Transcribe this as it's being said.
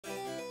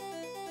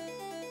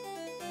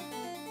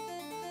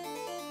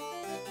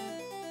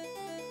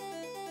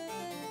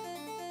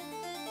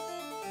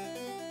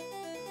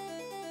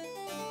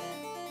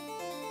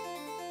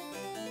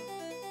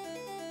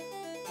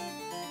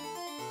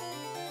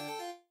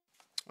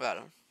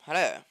Well,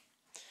 hello.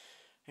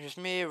 It is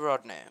me,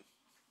 Rodney.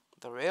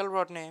 The real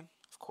Rodney,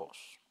 of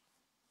course.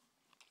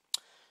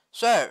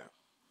 So,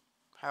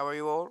 how are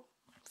you all?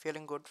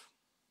 Feeling good?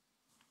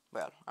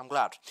 Well, I'm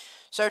glad.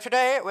 So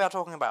today we are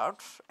talking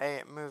about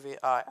a movie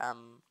I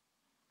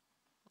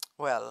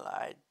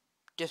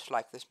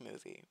dislike this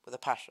movie with a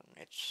passion.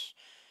 It's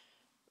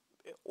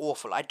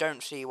awful. I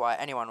don't see why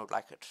anyone would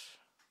like it.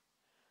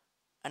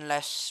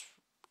 Unless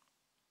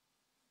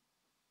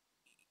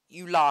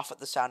you laugh at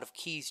the sound of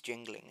keys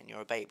jingling and you're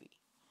a baby.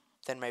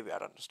 Then maybe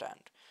I'd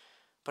understand.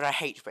 But I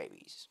hate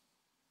babies.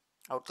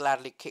 I would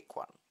gladly kick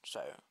one,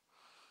 so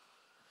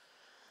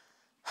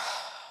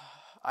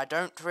I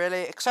don't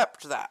really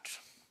accept that.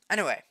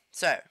 Anyway,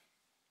 so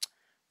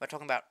we're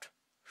talking about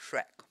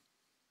Shrek.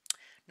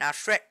 Now,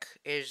 Shrek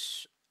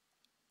is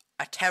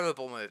a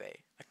terrible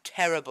movie. A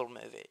terrible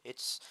movie.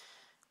 It's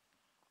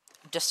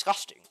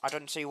disgusting. I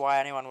don't see why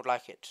anyone would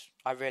like it.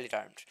 I really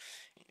don't.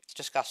 It's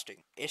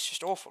disgusting. It's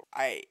just awful.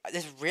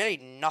 There's really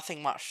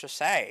nothing much to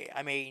say.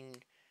 I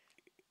mean,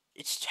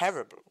 it's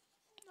terrible.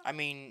 I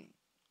mean,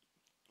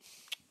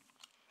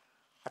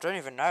 I don't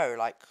even know,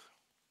 like,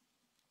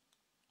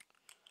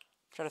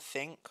 I'm trying to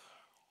think.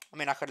 I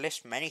mean, I could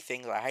list many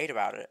things I hate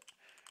about it,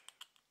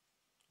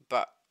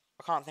 but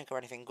I can't think of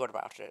anything good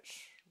about it.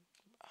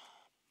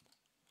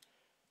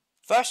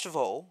 First of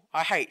all,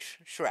 I hate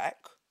Shrek.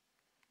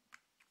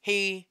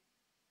 He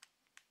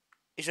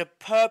is a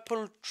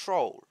purple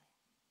troll.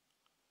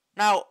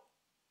 Now,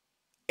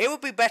 it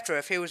would be better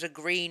if he was a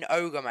green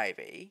ogre,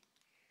 maybe,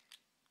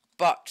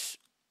 but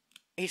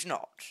he's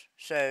not,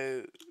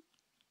 so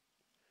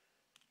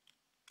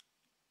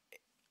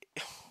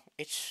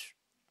it's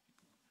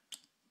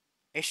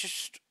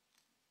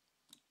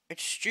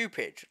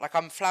stupid. Like,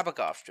 I'm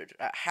flabbergasted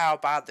at how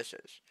bad this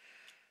is.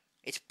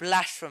 It's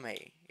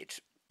blasphemy.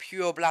 It's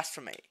pure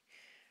blasphemy.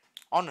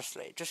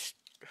 Honestly, just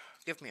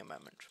give me a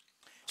moment.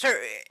 So,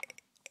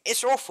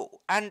 it's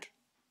awful, and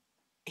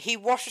he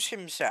washes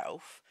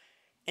himself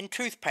in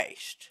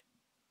toothpaste.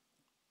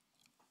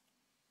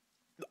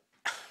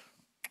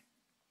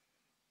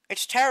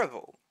 It's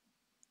terrible.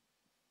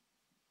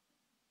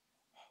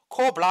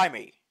 Core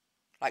blimey.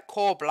 Like,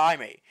 core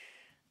blimey.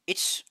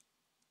 It's...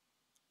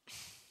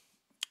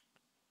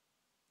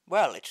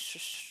 Well, it's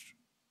just...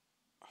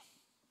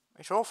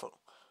 It's awful.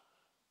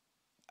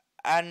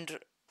 And,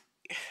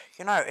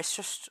 you know, it's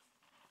just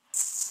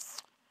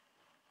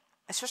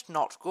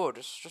not good.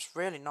 It's just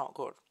really not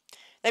good.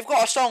 They've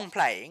got a song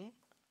playing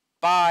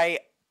by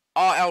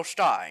R.L.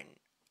 Stine.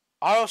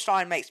 R.L.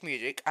 Stine makes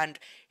music, and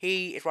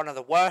he is one of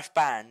the worst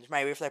bands.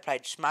 Maybe if they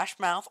played Smash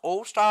Mouth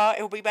All Star,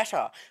 it would be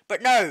better.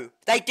 But no,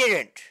 they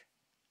didn't.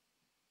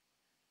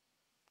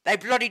 They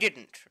bloody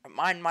didn't.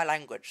 Mind my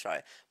language,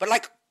 sorry. But,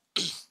 like,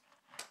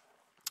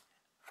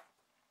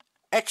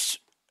 it's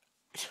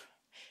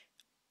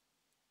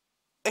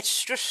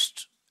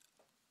just,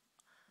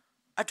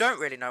 I don't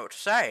really know what to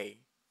say.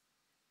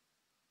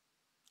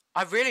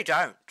 I really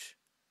don't.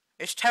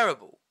 It's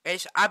terrible.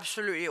 It's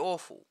absolutely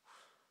awful.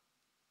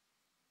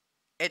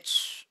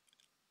 It's...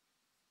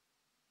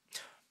 I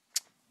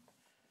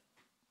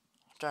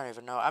don't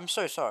even know. I'm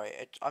so sorry.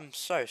 I'm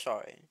so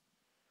sorry.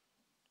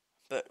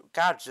 But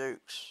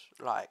Gadzooks,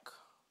 like...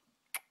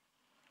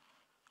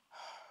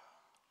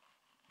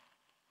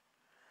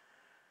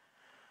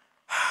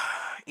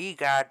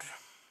 Egad.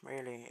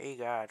 Really,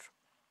 egad.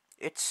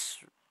 It's...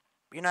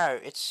 You know,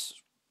 it's...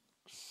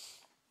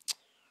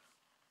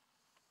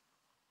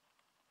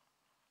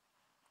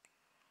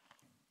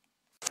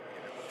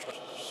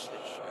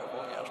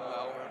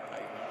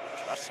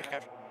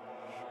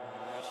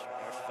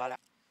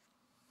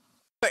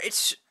 But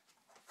it's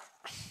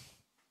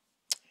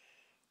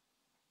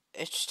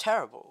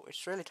terrible.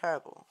 It's really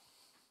terrible.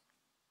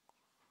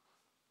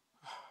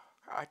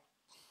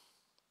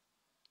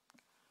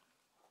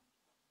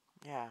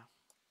 Yeah.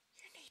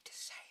 You need to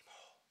say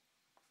more.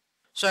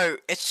 So,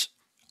 it's...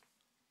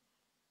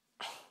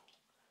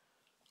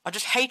 I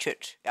just hate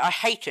it. I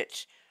hate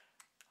it.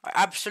 I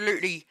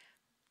absolutely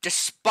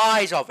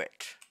despise of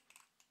it.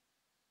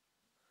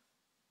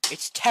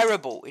 It's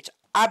terrible. It's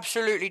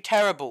absolutely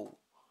terrible.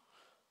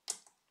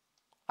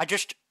 I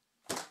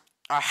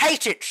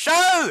hate it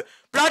so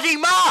bloody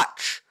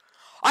much.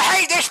 I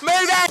hate this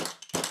movie.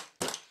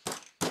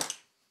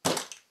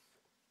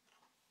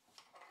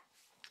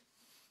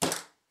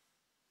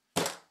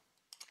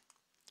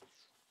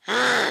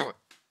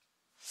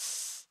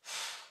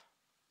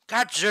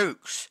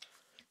 Gadzooks.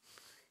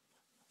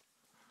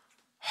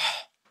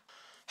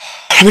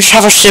 Let me just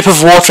have a sip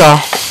of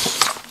water.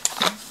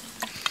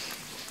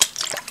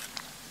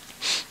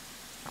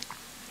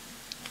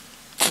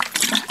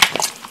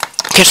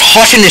 It's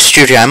hot in this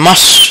studio, I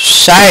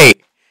must say.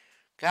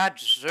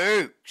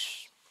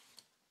 Gadzooks.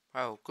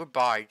 Oh,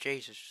 goodbye,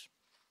 Jesus.